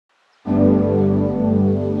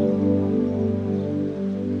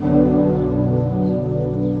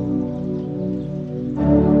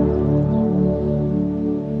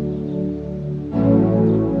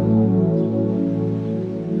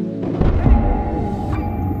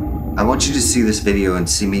I want you to see this video and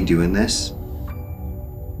see me doing this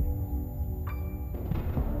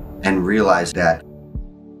and realize that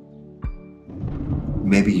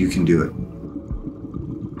maybe you can do it.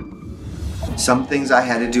 Some things I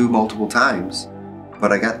had to do multiple times,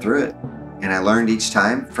 but I got through it. And I learned each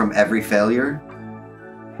time from every failure.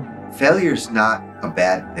 Failure's not a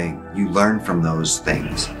bad thing. You learn from those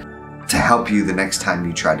things to help you the next time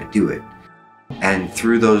you try to do it. And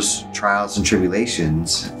through those trials and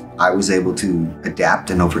tribulations, I was able to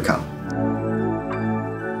adapt and overcome.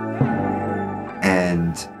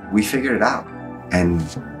 And we figured it out. And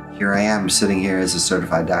here I am sitting here as a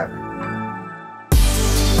certified diver.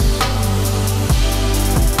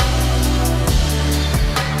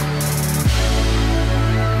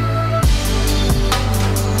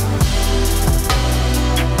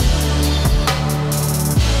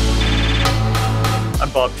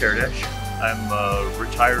 I'm Bob Terdash. I'm a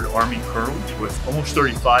retired Army colonel with almost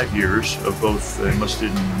 35 years of both enlisted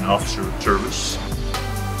and officer service.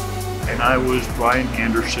 And I was Bryan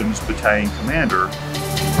Anderson's battalion commander.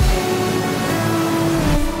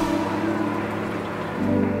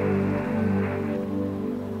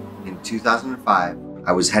 In 2005,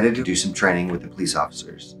 I was headed to do some training with the police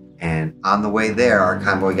officers. And on the way there, our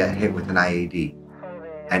convoy got hit with an IED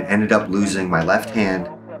and ended up losing my left hand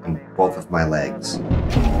and both of my legs.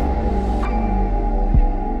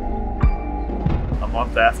 A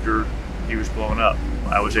month after he was blown up,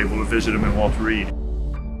 I was able to visit him in Walter Reed.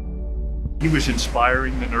 He was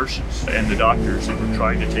inspiring the nurses and the doctors that were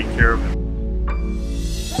trying to take care of him.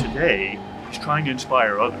 Today, he's trying to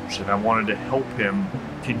inspire others, and I wanted to help him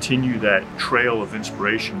continue that trail of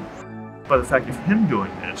inspiration. By the fact of him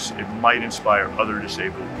doing this, it might inspire other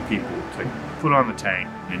disabled people to put on the tank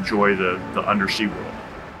and enjoy the undersea world.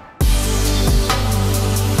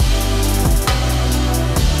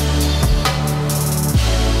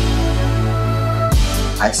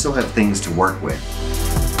 I still have things to work with,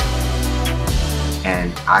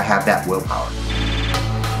 and I have that willpower.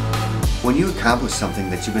 When you accomplish something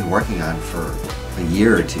that you've been working on for a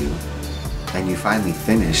year or two, and you finally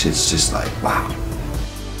finish, it's just like, wow.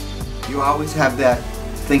 You always have that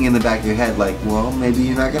thing in the back of your head like, well, maybe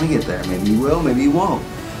you're not gonna get there. Maybe you will, maybe you won't.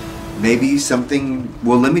 Maybe something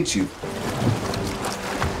will limit you.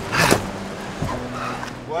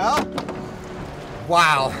 Well,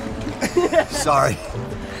 wow. Sorry,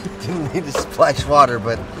 didn't mean to splash water,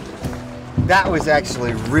 but that was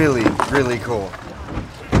actually really, really cool.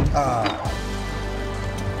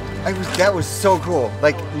 That was so cool.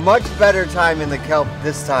 Like, much better time in the kelp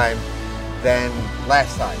this time than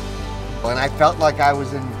last time. And I felt like I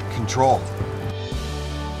was in control.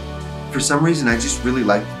 For some reason, I just really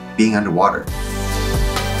like being underwater.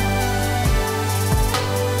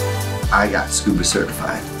 I got scuba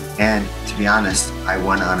certified. And to be honest, I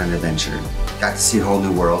went on an adventure, got to see a whole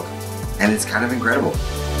new world, and it's kind of incredible.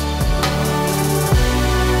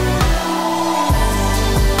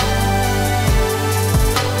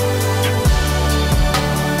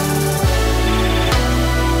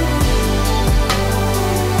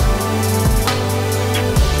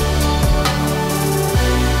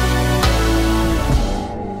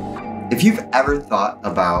 If you've ever thought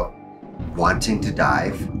about wanting to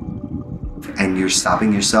dive, and you're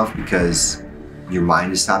stopping yourself because your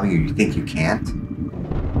mind is stopping you, you think you can't,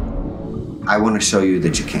 I want to show you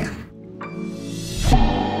that you can.